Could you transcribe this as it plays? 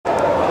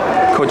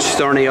Coach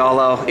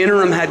Storniolo,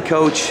 interim head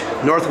coach,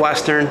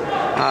 Northwestern.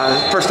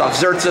 First off,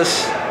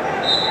 Zertzis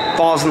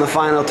falls in the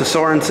final to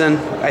Sorensen.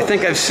 I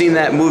think I've seen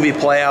that movie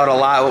play out a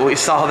lot, what we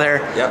saw there.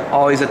 Yep.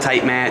 Always a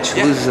tight match,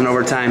 loses in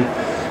overtime.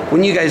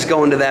 When you guys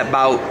go into that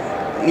bout,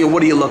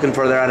 what are you looking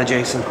for there out of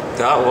Jason?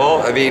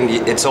 Well, I mean,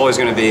 it's always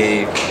going to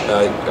be,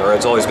 or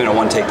it's always been a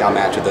one takedown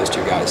match with those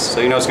two guys. So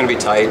you know it's going to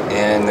be tight,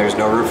 and there's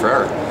no room for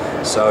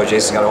error. So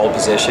Jason's got to hold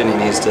position. He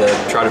needs to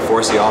try to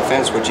force the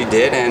offense, which he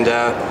did, and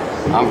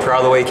I'm proud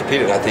of the way he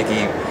competed. I think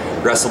he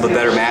wrestled a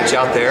better match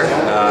out there.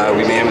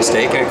 We made a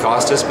mistake, and it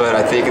cost us. But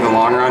I think in the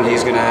long run,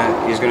 he's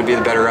gonna be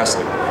the better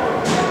wrestler.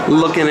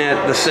 Looking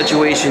at the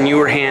situation you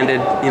were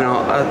handed,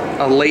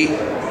 a late.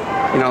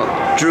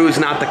 Drew's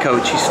not the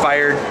coach. He's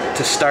fired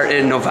to start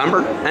in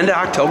November, end of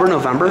October,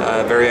 November?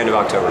 Very end of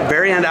October.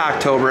 Very end of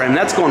October, and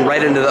that's going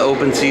right into the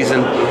open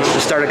season to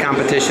start a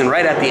competition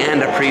right at the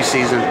end of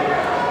preseason.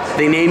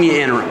 They name you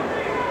interim.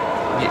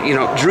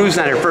 Drew's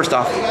not here. First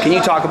off, can you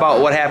talk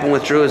about what happened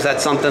with Drew? Is that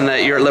something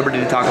that you're at liberty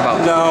to talk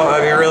about? No, I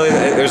mean, really,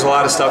 there's a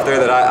lot of stuff there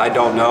that I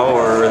don't know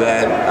or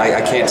that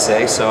I can't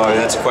say, so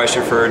that's a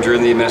question for Drew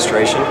and the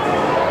administration.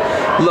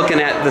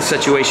 Looking at the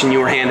situation you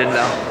were handed,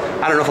 though,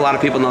 I don't know if a lot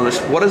of people know this.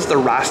 What is the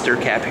roster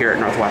cap here at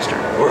Northwestern?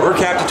 We're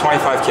capped at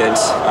 25 kids,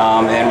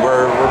 and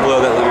we're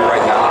below that limit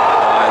right now.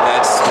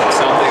 That's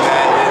something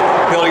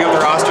that building up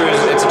the roster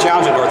it's a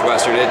challenge at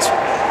Northwestern. It's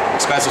an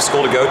expensive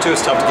school to go to.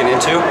 It's tough to get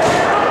into,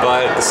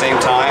 but at the same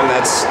time,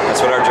 that's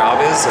what our job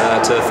is,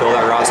 to fill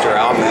that roster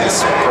out, and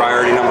that's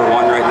priority number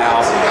one right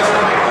now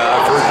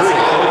for recruiting.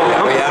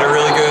 We had a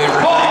really good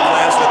recruiting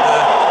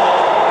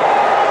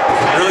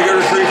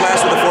class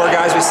with the 4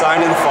 guys we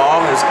signed in the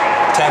fall. It was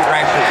 10th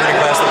ranked recruiting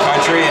class in the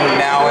country, and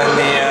now in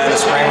the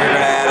spring we're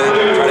going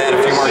to try to add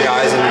a few more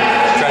guys and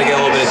try to get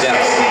a little bit of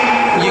depth.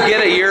 You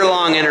get a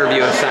year-long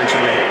interview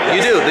essentially. Yes.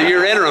 You do.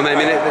 You're interim. I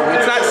mean,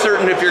 it's not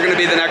certain if you're going to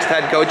be the next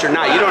head coach or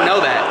not. You don't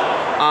know that.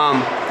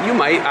 You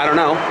might. I don't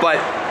know. But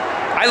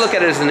I look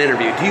at it as an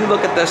interview. Do you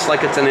look at this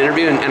like it's an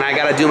interview and I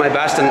got to do my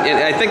best? And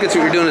I think that's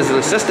what you're doing as an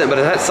assistant. But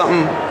is that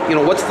something?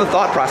 What's the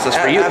thought process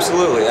for you?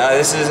 Absolutely.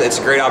 It's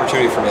a great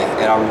opportunity for me,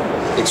 and I'm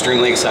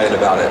extremely excited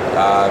about it.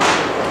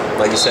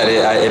 Like you said,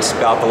 it's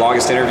about the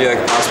longest interview I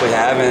could possibly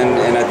have,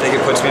 and I think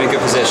it puts me in a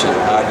good position.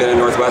 I've been at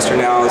Northwestern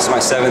now. This is my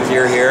 7th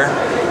year here.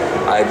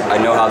 I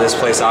know how this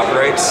place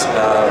operates.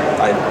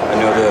 I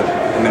know the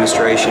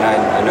administration.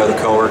 I know the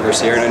coworkers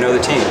here, and I know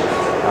the team.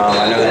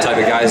 I know the type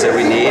of guys that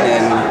we need,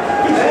 and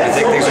I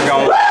think things are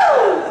going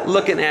well.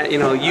 Looking at, you,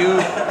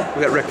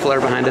 we got Ric Flair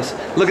behind us.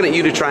 Looking at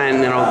you to try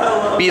and,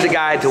 be the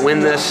guy to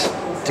win this,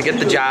 to get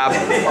the job.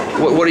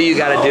 What do you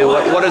got to do?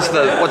 What's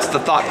the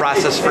thought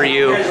process for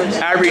you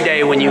every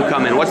day when you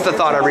come in? What's the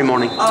thought every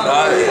morning?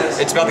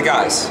 It's about the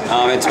guys.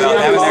 It's about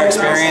having their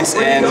experience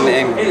and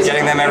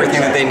getting them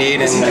everything that they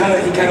need and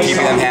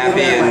keeping them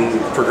happy and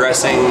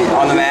progressing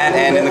on the mat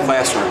and in the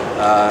classroom.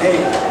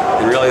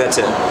 And really, that's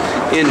it.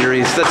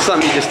 Injuries. That's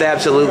something you just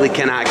absolutely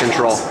cannot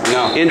control.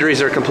 No. Injuries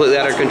are completely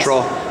out of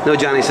control. No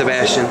Johnny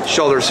Sebastian.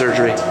 Shoulder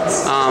surgery.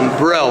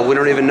 Brill. We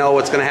don't even know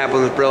what's going to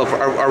happen with Brill.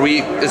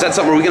 Is that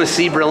something? Are we going to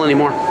see Brill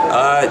anymore?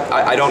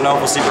 I don't know if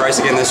we'll see Bryce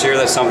again this year.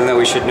 That's something that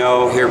we should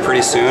know here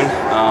pretty soon.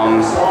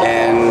 And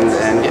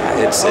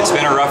yeah, it's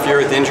been a rough year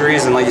with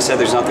injuries, and like you said,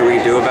 there's nothing we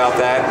can do about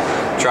that.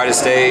 Try to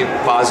stay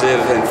positive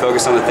and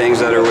focus on the things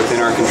that are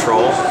within our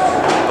control.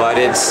 But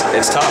it's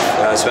tough,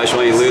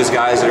 especially when you lose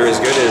guys that are as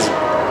good as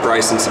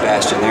Bryce and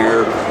Sebastian.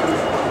 They're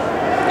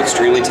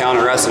extremely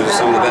talented wrestlers.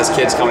 Some of the best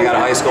kids coming out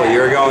of high school a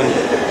year ago, and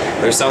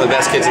there's some of the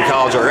best kids in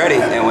college already.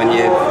 And when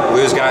you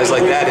lose guys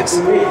like that, it's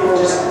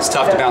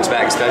tough to bounce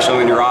back, especially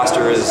when your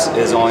roster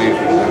is only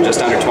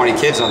just under 20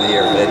 kids on the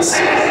year. It's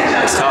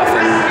tough,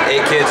 and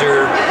 8 kids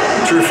are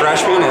true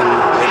freshmen, and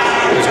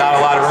there's not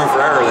a lot of room for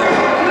error there.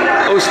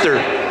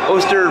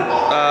 Oster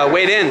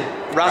weighed in.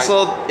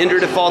 Wrestled, injured,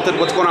 defaulted.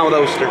 What's going on with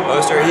Oster?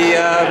 Oster, he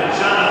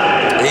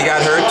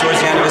got hurt towards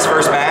the end of his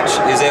first match.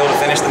 He was able to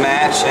finish the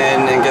match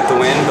and get the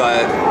win,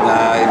 but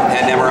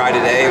had an MRI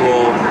today.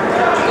 We'll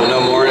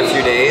know more in a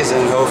few days,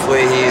 and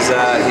hopefully he's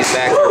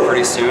back here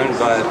pretty soon.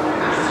 But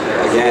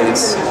again,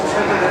 it's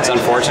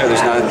unfortunate.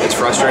 It's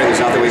frustrating. There's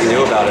nothing we can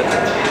do about it.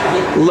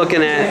 I've looked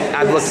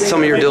at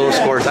some of your dual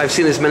scores. I've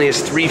seen as many as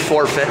 3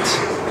 forfeits.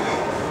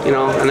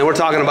 And then we're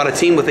talking about a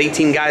team with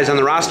 18 guys on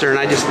the roster, and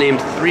I just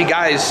named 3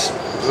 guys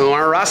who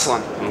aren't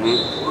wrestling.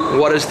 Mm-hmm.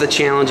 What is the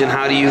challenge, and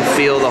how do you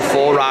feel the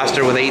full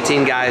roster with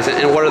 18 guys?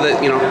 And what are the,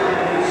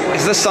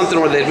 is this something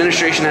where the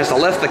administration has to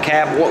lift the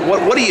cap?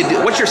 What do you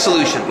do? What's your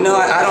solution? No,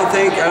 I don't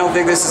think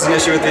this is an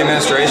issue with the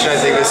administration. I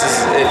think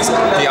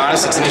to be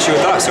honest, it's an issue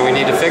with us, and we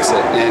need to fix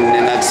it.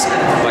 And that's,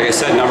 like I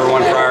said, number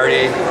one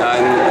priority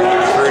in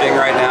recruiting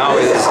right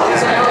now is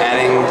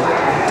adding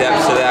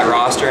depth to that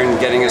roster and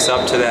getting us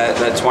up to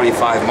that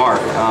 25 mark.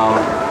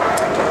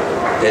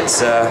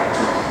 It's a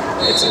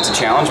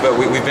challenge, but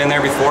we've been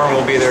there before, and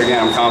we'll be there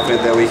again. I'm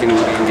confident that we can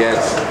get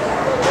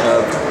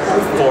a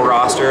full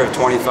roster of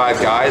 25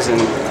 guys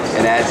and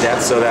add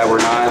depth so that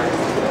we're not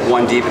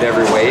one deep at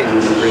every weight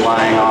and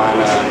relying on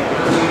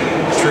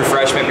true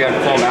freshmen. We have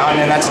to pull them out,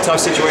 and that's a tough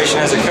situation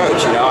as a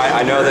coach. I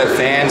I know that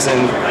fans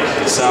and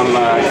some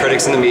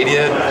critics in the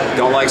media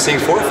don't like seeing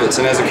forfeits,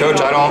 and as a coach,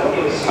 I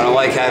don't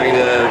like having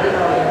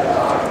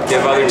to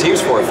give other teams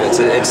forfeits.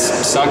 It's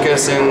sunk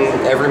us in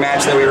every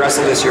match that we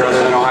wrestled this year,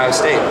 other than Ohio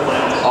State.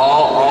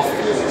 All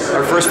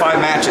our first 5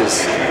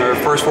 matches, our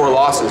first 4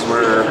 losses,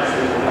 were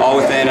all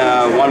within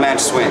a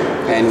 1-match swing,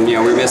 and we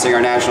were missing our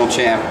national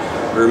champ.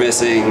 We were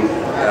missing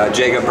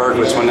Jacob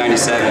Berkowitz,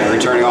 197,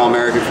 returning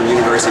All-American from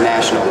University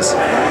Nationals,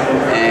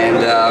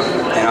 and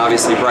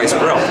obviously Bryce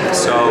Brill.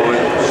 So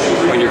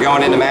when you're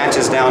going into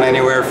matches down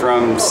anywhere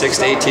from 6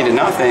 to 18 to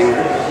nothing,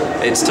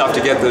 it's tough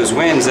to get those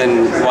wins.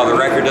 And while the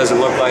record doesn't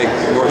look like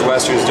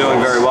Northwestern's doing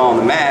very well on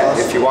the mat,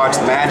 if you watch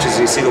the matches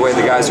and you see the way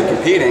the guys are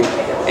competing,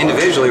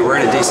 individually we're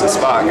in a decent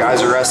spot.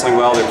 Guys are wrestling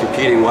well, they're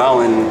competing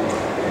well, and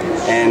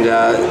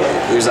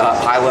there's a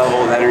high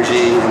level of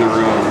energy in the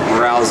room.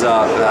 Morale's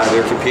up.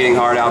 They're competing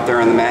hard out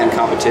there on the mat in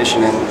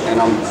competition,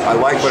 and I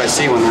like what I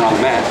see when they're on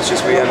the mat. It's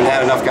just we haven't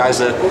had enough guys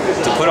to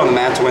put on the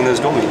mat to win those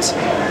dual meets.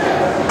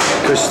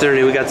 Coach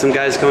Storniolo, we got some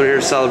guys coming here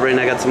to celebrate, and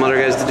I got some other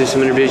guys to do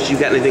some interviews. You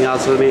got anything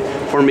else for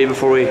me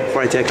before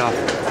I take off?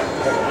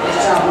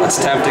 It's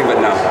tempting,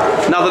 but no.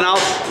 Nothing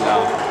else?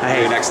 No.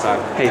 Hey, maybe next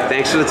time. Hey,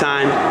 thanks for the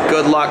time.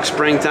 Good luck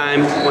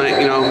springtime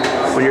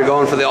when you're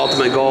going for the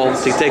ultimate goal.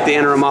 So you take the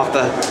interim off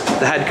the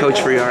head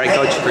coach for you. All right,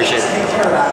 Coach? Appreciate it.